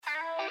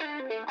The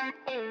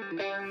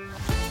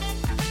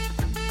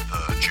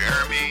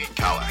Jeremy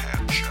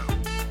Callahan Show.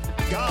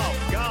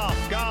 Golf,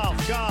 golf,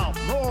 golf,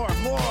 golf. More.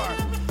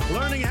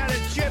 Learning how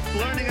to chip,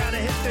 learning how to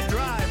hit the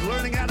drive,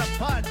 learning how to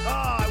putt.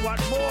 Oh, I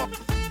want more.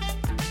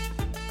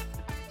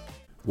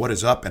 What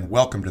is up, and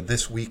welcome to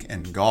This Week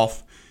in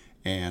Golf.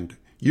 And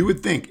you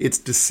would think it's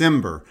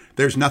December.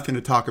 There's nothing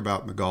to talk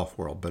about in the golf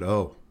world, but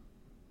oh,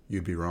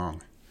 you'd be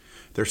wrong.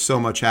 There's so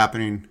much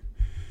happening,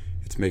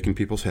 it's making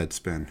people's heads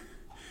spin.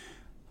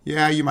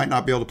 Yeah, you might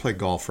not be able to play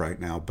golf right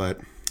now,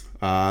 but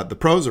the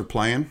pros are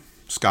playing.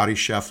 Scotty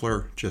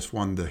Scheffler just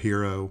won the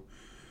Hero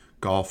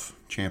Golf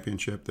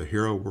Championship, the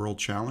Hero World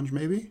Challenge,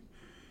 maybe.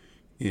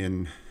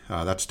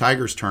 That's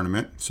Tiger's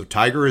tournament. So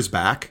Tiger is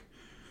back.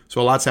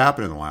 So a lot's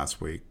happened in the last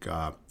week.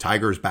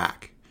 Tiger's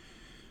back.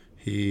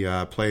 He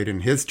played in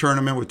his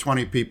tournament with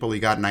 20 people.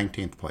 He got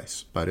 19th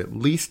place, but at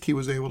least he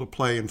was able to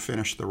play and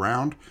finish the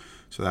round.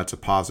 So that's a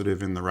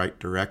positive in the right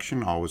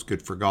direction. Always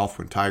good for golf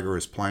when Tiger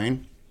is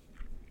playing.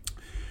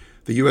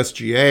 The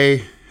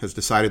USGA has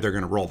decided they're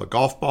going to roll the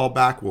golf ball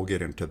back. We'll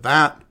get into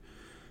that.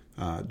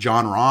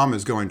 Jon Rahm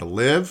is going to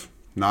LIV.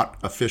 Not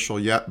official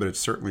yet, but it's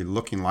certainly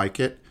looking like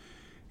it.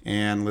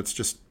 And let's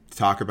just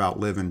talk about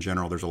LIV in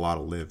general. There's a lot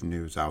of LIV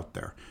news out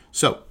there.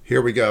 So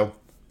here we go.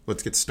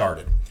 Let's get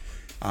started.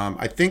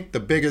 I think the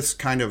biggest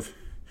kind of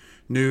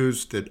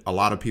news that a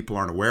lot of people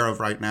aren't aware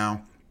of right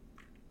now,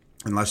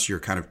 unless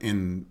you're kind of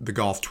in the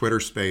golf Twitter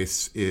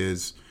space,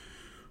 is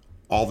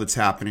all that's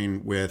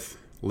happening with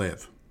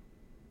LIV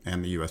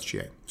and the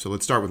USGA. So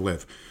let's start with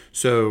LIV.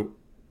 So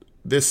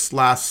this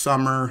last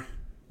summer,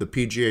 the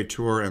PGA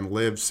Tour and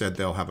LIV said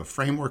they'll have a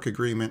framework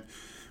agreement,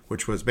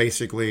 which was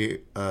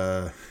basically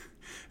an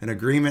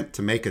agreement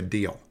to make a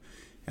deal.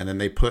 And then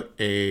they put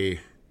a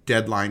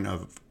deadline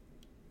of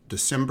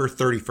December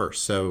 31st.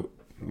 So,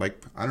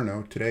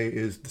 today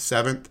is the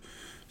 7th.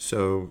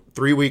 So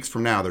 3 weeks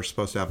from now, they're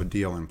supposed to have a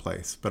deal in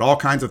place. But all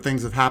kinds of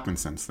things have happened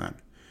since then.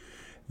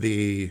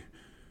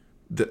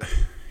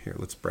 Here,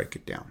 let's break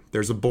it down.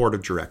 There's a board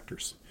of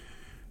directors.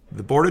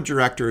 The board of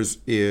directors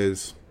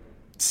is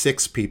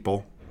 6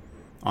 people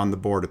on the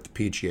board at the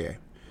PGA.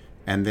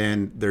 And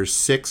then there's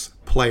 6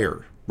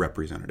 player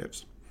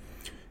representatives.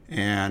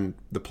 And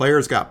the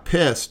players got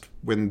pissed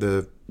when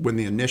the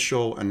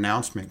initial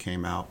announcement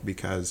came out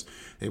because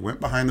they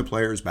went behind the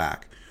players'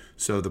 back.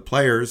 So the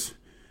players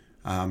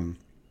got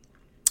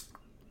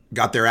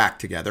their act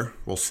together,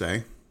 we'll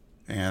say,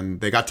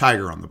 and they got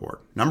Tiger on the board.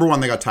 Number one,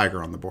 they got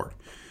Tiger on the board.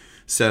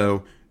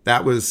 So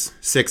that was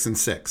 6 and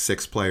 6.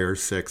 6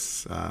 players,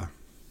 6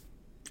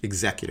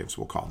 executives,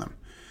 we'll call them.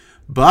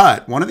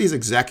 But one of these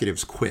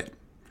executives quit.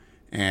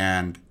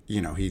 And,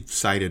 he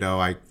cited,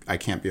 I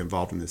can't be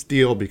involved in this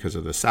deal because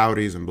of the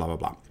Saudis and blah, blah,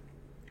 blah.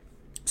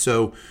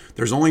 So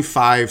there's only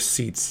 5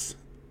 seats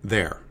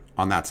there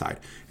on that side.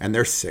 And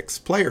there's 6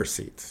 player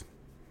seats.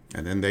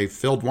 And then they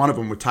filled one of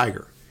them with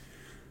Tiger,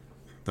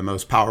 the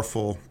most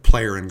powerful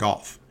player in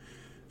golf.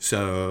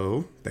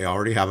 So they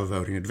already have a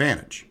voting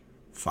advantage,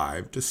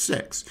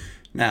 5-6.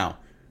 Now,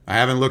 I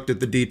haven't looked at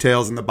the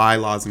details and the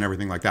bylaws and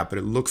everything like that, but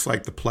it looks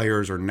like the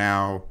players are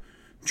now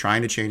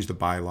trying to change the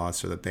bylaws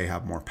so that they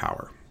have more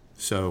power.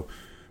 So,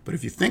 but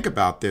if you think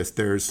about this,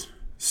 there's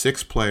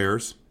 6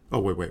 players. Oh,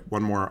 wait,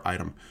 one more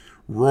item.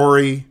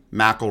 Rory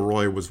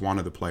McIlroy was one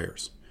of the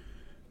players,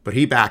 but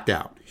he backed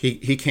out.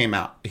 He came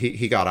out.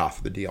 He got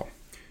off the deal.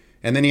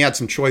 And then he had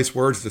some choice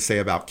words to say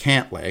about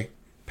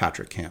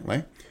Patrick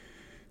Cantlay.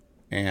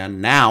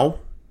 And now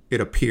it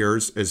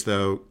appears as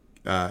though,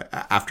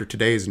 after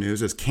today's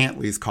news, as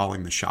Cantlay's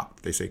calling the shot.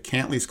 They say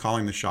Cantlay's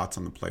calling the shots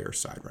on the players'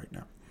 side right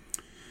now.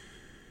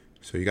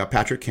 So you got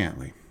Patrick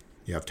Cantlay.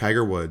 You have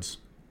Tiger Woods.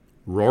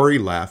 Rory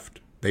left.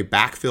 They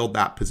backfilled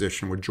that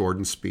position with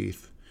Jordan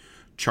Spieth,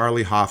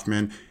 Charlie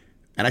Hoffman,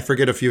 and I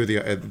forget a few of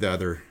the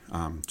other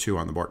 2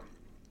 on the board.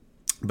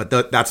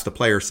 But that's the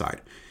player side.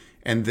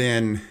 And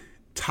then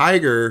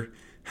Tiger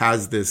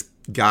has this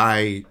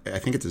guy, I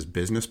think it's his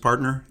business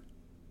partner,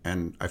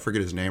 and I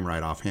forget his name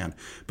right offhand,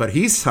 but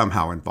he's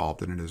somehow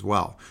involved in it as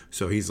well.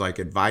 So he's like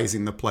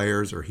advising the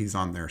players, or he's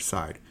on their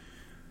side.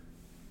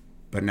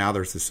 But now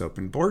there's this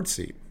open board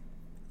seat,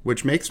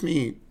 which makes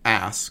me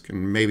ask,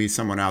 and maybe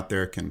someone out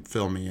there can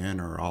fill me in,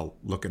 or I'll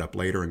look it up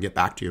later and get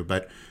back to you.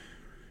 But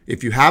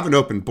if you have an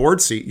open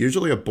board seat,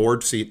 usually a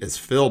board seat is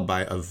filled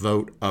by a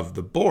vote of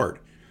the board,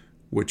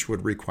 which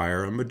would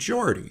require a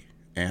majority.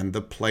 And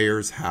the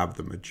players have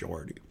the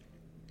majority.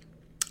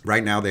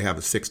 Right now they have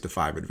a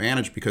 6-5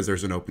 advantage because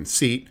there's an open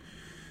seat.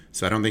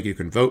 So I don't think you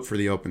can vote for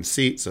the open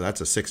seat. So that's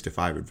a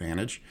 6-5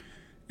 advantage.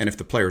 And if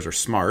the players are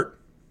smart,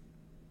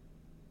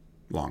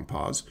 long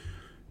pause,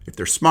 if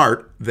they're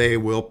smart, they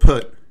will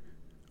put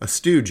a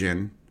stooge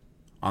in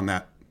on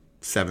that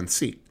 7th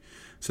seat.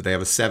 So they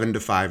have a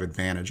 7-5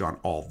 advantage on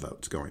all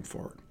votes going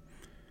forward.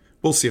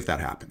 We'll see if that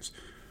happens.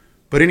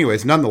 But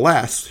anyways,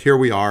 nonetheless, here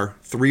we are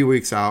 3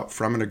 weeks out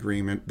from an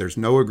agreement. There's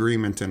no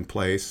agreement in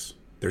place.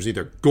 There's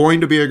either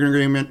going to be an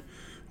agreement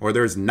or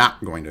there's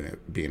not going to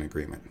be an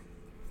agreement.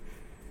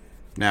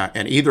 Now,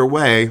 and either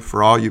way,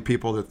 for all you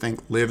people that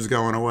think LIV's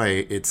going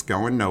away, it's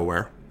going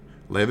nowhere.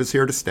 LIV is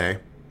here to stay.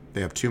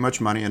 They have too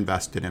much money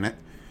invested in it.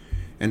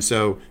 And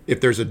so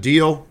if there's a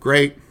deal,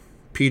 great.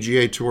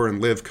 PGA Tour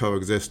and LIV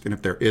coexist. And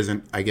if there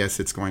isn't, I guess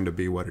it's going to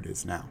be what it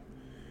is now.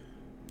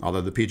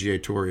 Although the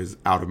PGA Tour is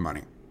out of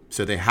money.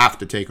 So they have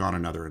to take on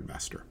another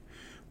investor.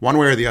 One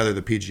way or the other,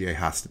 the PGA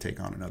has to take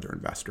on another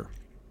investor.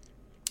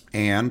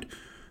 And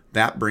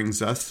that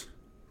brings us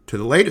to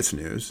the latest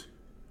news,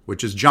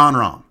 which is Jon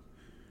Rahm,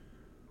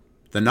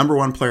 the number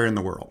one player in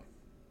the world.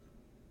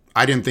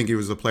 I didn't think he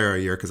was the player of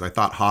the year because I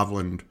thought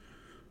Hovland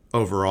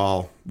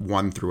overall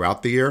won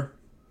throughout the year.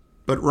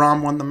 But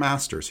Rahm won the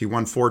Masters. He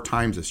won 4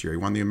 times this year. He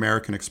won the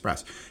American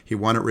Express. He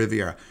won at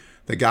Riviera.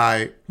 The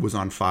guy was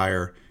on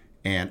fire.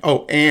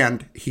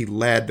 And he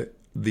led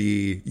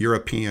the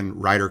European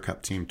Ryder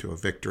Cup team to a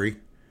victory.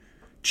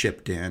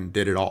 Chipped in,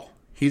 did it all.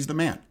 He's the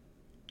man.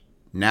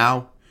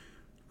 Now,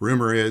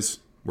 rumor is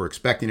we're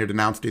expecting it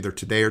announced either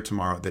today or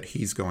tomorrow that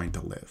he's going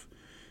to LIV.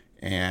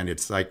 And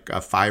it's like a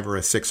 $500 or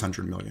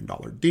 $600 million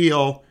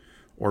deal,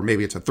 or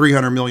maybe it's a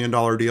 $300 million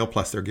deal,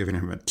 plus they're giving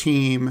him a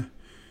team.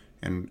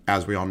 And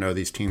as we all know,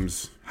 these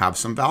teams have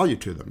some value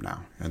to them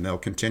now, and they'll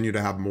continue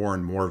to have more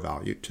and more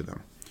value to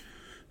them.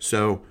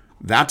 So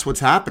that's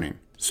what's happening.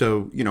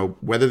 So,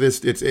 whether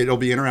it'll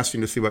be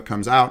interesting to see what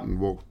comes out,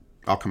 and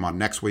I'll come on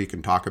next week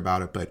and talk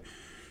about it. But,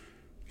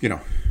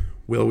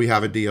 will we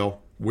have a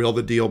deal? Will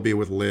the deal be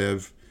with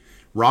LIV?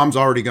 Rahm's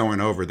already going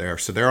over there,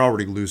 so they're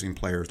already losing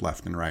players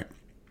left and right.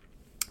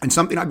 And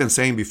something I've been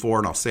saying before,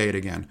 and I'll say it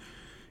again,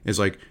 is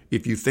like,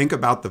 if you think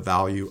about the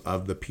value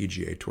of the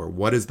PGA Tour,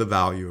 what is the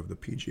value of the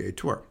PGA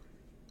Tour?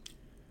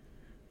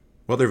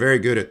 Well, they're very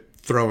good at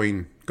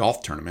throwing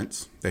golf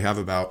tournaments. They have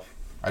about,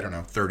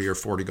 30 or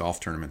 40 golf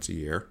tournaments a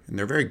year, and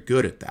they're very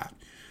good at that.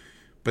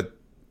 But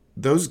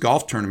those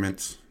golf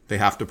tournaments, they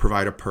have to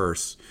provide a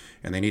purse,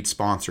 and they need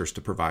sponsors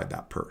to provide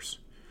that purse.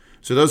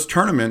 So those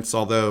tournaments,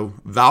 although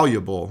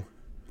valuable,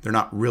 they're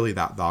not really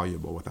that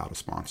valuable without a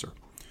sponsor.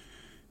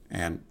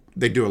 And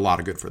they do a lot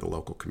of good for the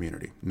local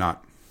community,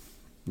 not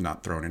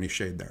throwing any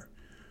shade there.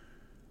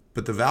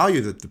 But the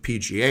value that the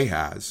PGA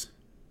has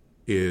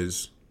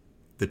is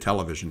the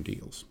television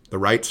deals, the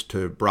rights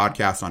to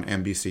broadcast on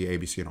NBC,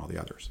 ABC, and all the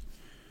others.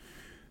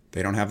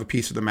 They don't have a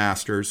piece of the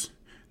Masters.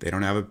 They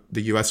don't have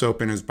the U.S.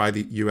 Open is by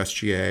the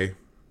USGA.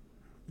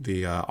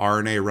 The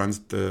R&A runs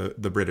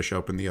the British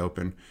Open, the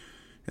Open,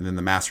 and then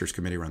the Masters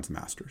Committee runs the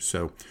Masters.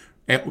 So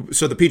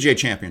the PGA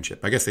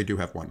Championship, I guess they do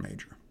have one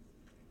major.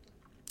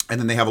 And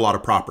then they have a lot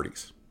of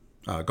properties,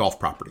 golf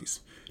properties,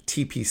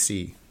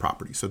 TPC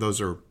properties. So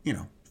those are,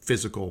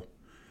 physical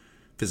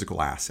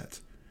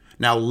assets.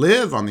 Now,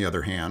 LIV, on the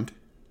other hand,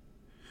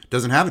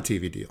 doesn't have a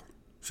TV deal.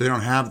 So they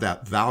don't have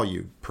that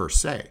value per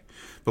se.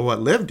 But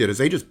what LIV did is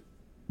they just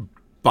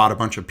bought a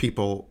bunch of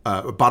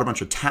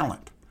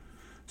talent.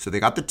 So they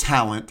got the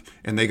talent,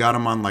 and they got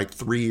them on like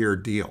 3-year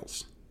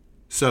deals.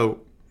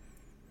 So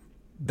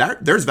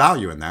there's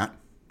value in that,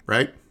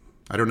 right?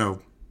 I don't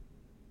know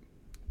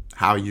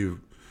how you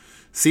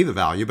see the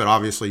value, but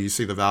obviously you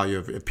see the value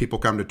of if people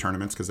come to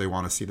tournaments because they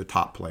want to see the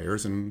top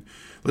players. And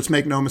let's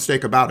make no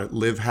mistake about it.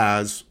 LIV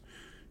has,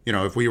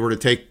 if we were to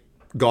take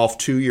golf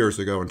 2 years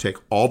ago and take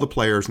all the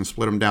players and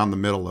split them down the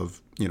middle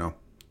of,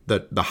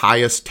 the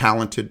highest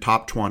talented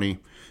top 20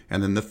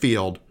 and then the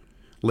field,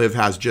 LIV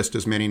has just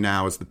as many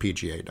now as the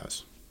PGA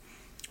does,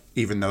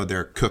 even though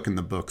they're cooking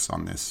the books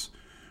on this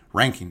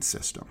ranking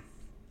system.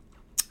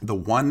 The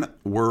One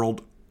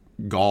World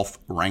Golf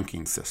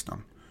Ranking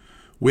System,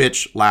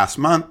 which last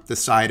month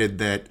decided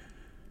that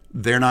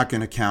they're not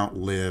going to count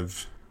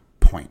LIV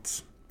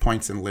points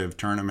in LIV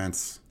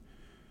tournaments.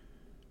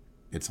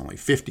 It's only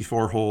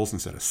 54 holes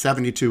instead of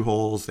 72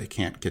 holes. They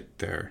can't get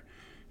there.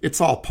 It's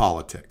all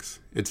politics.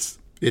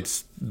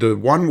 It's the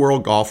One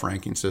World Golf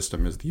Ranking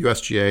System is the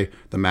USGA,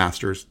 the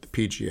Masters, the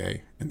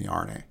PGA, and the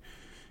R&A.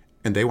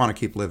 And they want to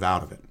keep LIV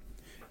out of it,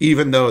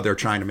 even though they're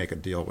trying to make a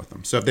deal with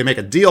them. So if they make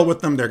a deal with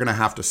them, they're going to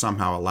have to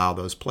somehow allow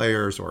those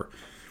players or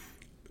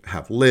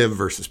have LIV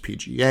versus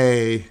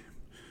PGA.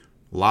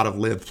 A lot of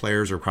LIV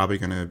players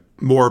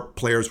more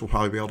players will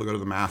probably be able to go to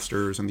the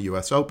Masters and the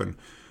U.S. Open.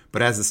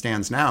 But as it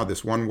stands now,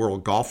 this One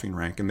World Golfing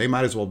Rank, and they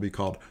might as well be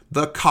called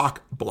the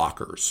cock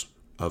blockers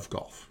of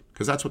golf,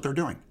 because that's what they're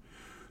doing.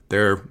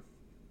 They're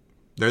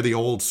the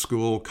old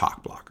school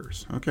cock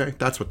blockers. Okay,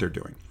 that's what they're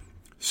doing.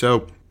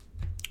 So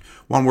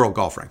One World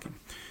Golf Ranking.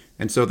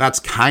 And so that's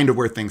kind of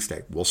where things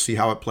stay. We'll see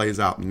how it plays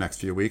out in the next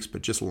few weeks,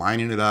 but just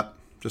lining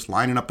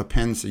up the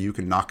pins so you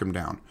can knock them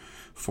down.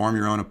 Form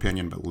your own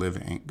opinion, but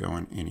LIV ain't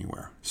going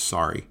anywhere.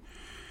 Sorry.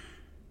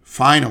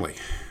 Finally,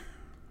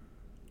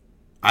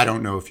 I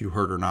don't know if you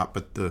heard or not,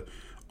 but the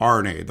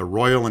R&A, the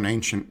Royal and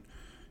Ancient,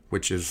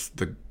 which is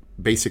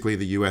basically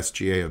the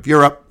USGA of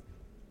Europe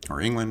or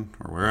England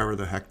or wherever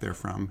the heck they're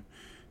from,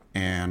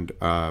 and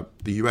the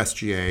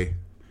USGA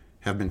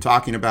have been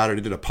talking about it.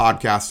 I did a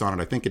podcast on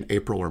it, I think in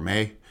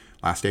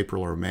last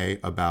April or May,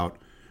 about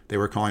they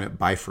were calling it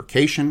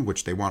bifurcation,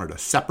 which they wanted a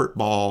separate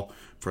ball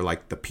for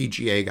like the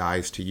PGA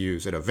guys to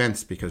use at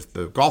events because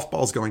the golf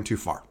ball is going too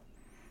far.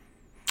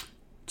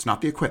 It's not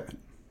the equipment.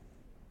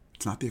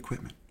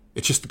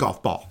 It's just the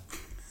golf ball.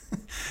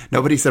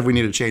 Nobody said we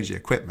need to change the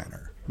equipment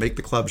or make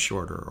the club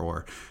shorter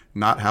or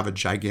not have a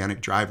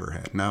gigantic driver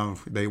head. No,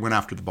 they went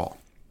after the ball.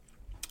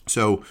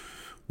 So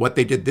what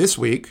they did this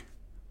week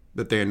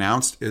that they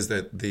announced is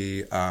that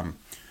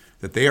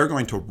that they are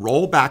going to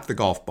roll back the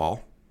golf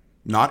ball,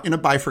 not in a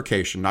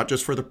bifurcation, not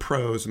just for the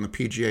pros and the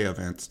PGA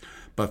events,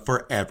 but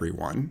for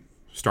everyone,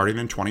 starting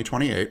in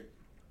 2028.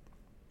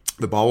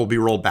 The ball will be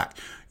rolled back.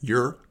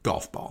 Your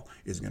golf ball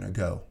is going to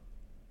go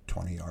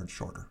 20 yards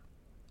shorter.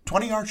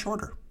 20 yards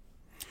shorter.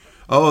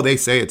 Oh, they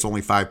say it's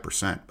only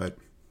 5%, but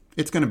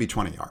it's going to be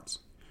 20 yards.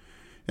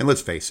 And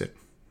let's face it,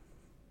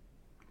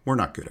 we're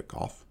not good at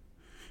golf.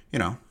 You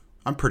know,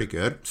 I'm pretty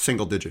good,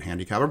 single-digit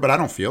handicapper, but I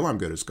don't feel I'm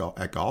good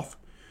at golf.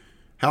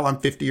 Hell, I'm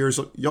 50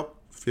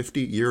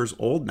 years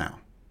old now.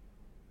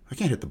 I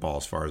can't hit the ball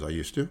as far as I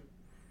used to.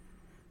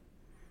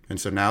 And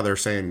so now they're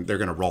saying they're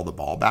going to roll the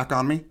ball back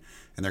on me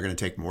and they're going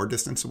to take more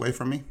distance away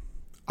from me.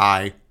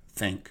 I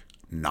think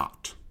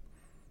not.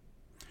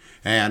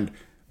 And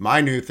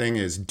my new thing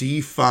is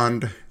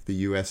defund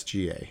the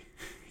USGA.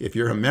 If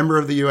you're a member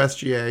of the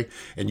USGA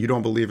and you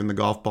don't believe in the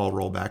golf ball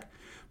rollback,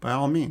 by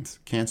all means,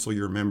 cancel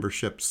your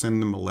membership,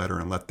 send them a letter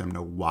and let them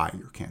know why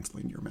you're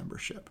canceling your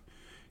membership.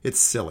 It's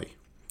silly.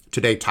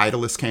 Today,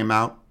 Titleist came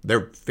out.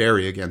 They're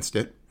very against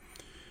it.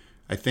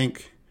 I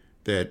think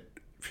that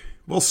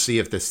we'll see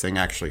if this thing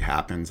actually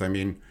happens. I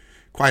mean,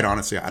 quite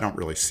honestly, I don't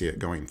really see it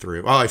going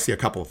through. Well, I see a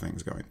couple of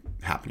things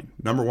happening.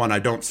 Number one, I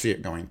don't see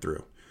it going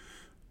through.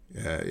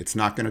 It's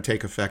not going to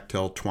take effect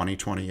till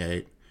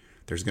 2028.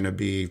 There's going to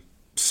be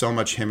so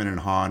much hemming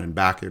and hawing and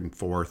back and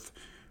forth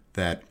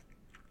that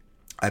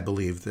I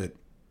believe that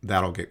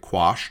that'll get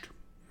quashed.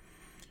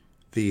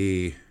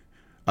 The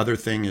other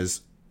thing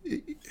is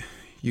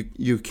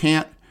you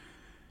can't,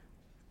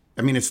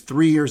 I mean, it's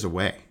 3 years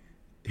away.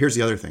 Here's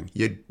the other thing.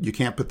 You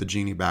can't put the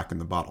genie back in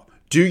the bottle.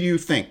 Do you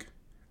think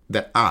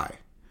that I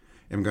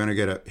am going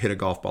to hit a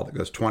golf ball that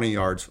goes 20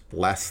 yards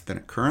less than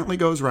it currently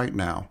goes right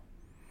now?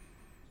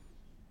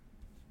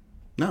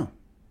 No.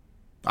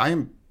 I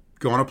am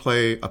going to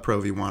play a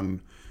Pro V1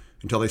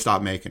 until they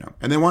stop making them.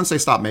 And then once they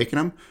stop making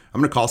them,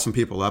 I'm going to call some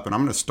people up and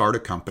I'm going to start a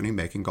company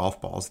making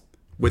golf balls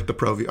with the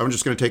Pro V. I'm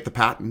just going to take the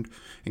patent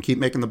and keep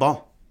making the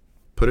ball.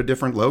 Put a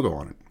different logo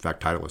on it. In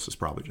fact, Titleist is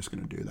probably just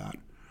going to do that.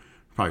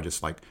 Probably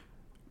just like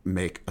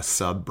make a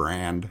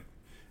sub-brand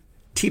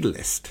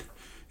Titleist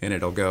and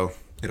it'll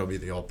be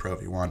the old Pro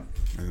V1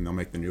 and then they'll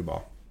make the new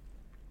ball.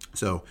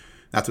 So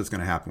that's what's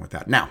going to happen with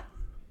that. Now,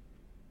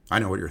 I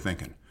know what you're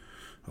thinking.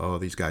 Oh,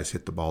 these guys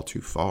hit the ball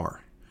too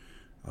far.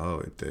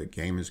 Oh, the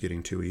game is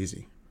getting too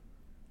easy.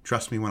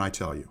 Trust me when I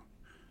tell you,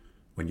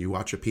 when you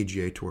watch a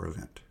PGA Tour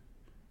event,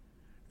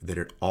 that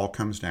it all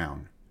comes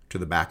down to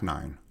the back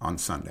nine on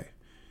Sunday.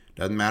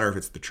 Doesn't matter if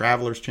it's the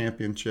Travelers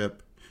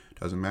Championship,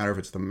 doesn't matter if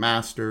it's the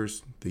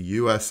Masters, the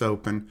US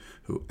Open,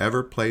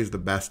 whoever plays the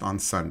best on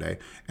Sunday.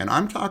 And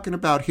I'm talking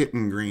about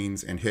hitting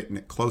greens and hitting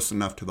it close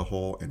enough to the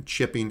hole and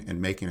chipping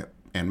and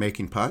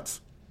making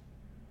putts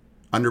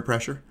under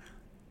pressure.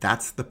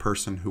 That's the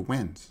person who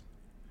wins.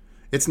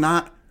 It's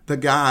not the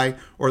guy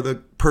or the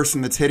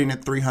person that's hitting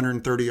it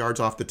 330 yards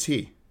off the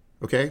tee.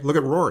 Okay? Look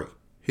at Rory.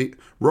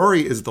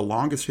 Rory is the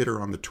longest hitter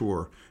on the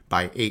tour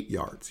by 8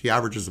 yards. He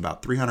averages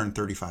about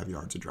 335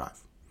 yards a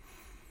drive.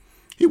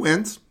 He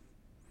wins.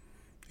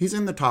 He's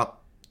in the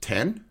top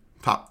 10,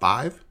 top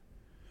 5,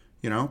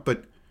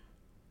 but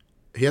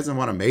he hasn't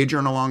won a major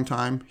in a long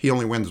time. He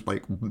only wins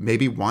like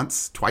maybe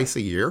once, twice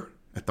a year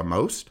at the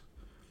most.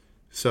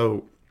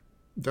 So,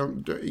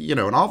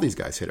 and all these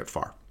guys hit it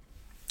far.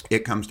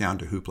 It comes down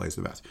to who plays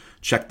the best.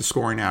 Check the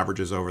scoring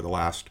averages over the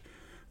last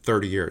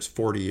 30 years,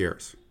 40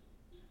 years.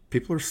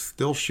 People are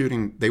still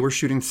shooting. They were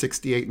shooting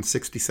 68 and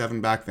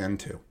 67 back then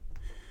too.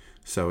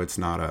 So it's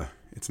not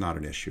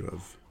an issue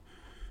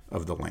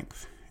of the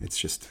length. It's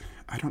just,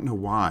 I don't know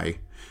why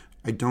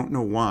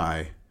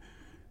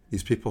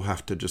these people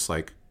have to just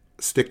like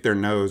stick their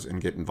nose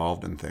and get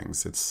involved in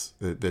things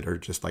that are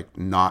just like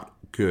not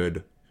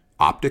good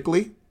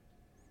optically.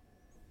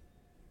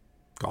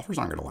 Golfers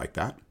aren't going to like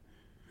that.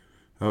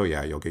 Oh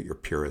yeah, you'll get your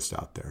purist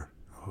out there.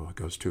 Oh, it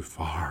goes too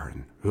far.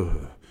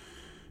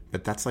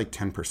 But that's like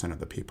 10% of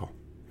the people.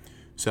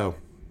 So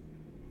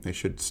they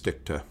should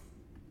stick to,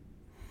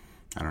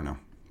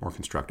 more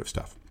constructive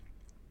stuff.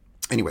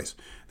 Anyways,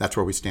 that's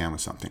where we stand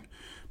with something.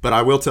 But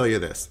I will tell you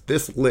this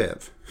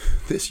LIV,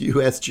 this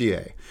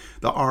USGA,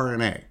 the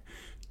R&A,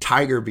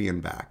 Tiger being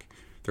back.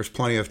 There's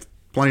plenty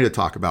to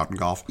talk about in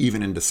golf,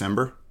 even in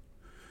December.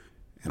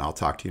 And I'll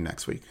talk to you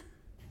next week.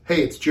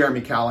 Hey, it's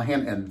Jeremy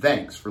Callahan, and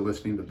thanks for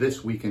listening to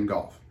This Week in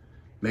Golf.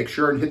 Make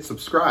sure and hit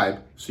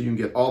subscribe so you can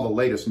get all the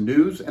latest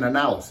news and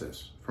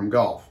analysis from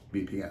Golf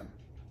BPM.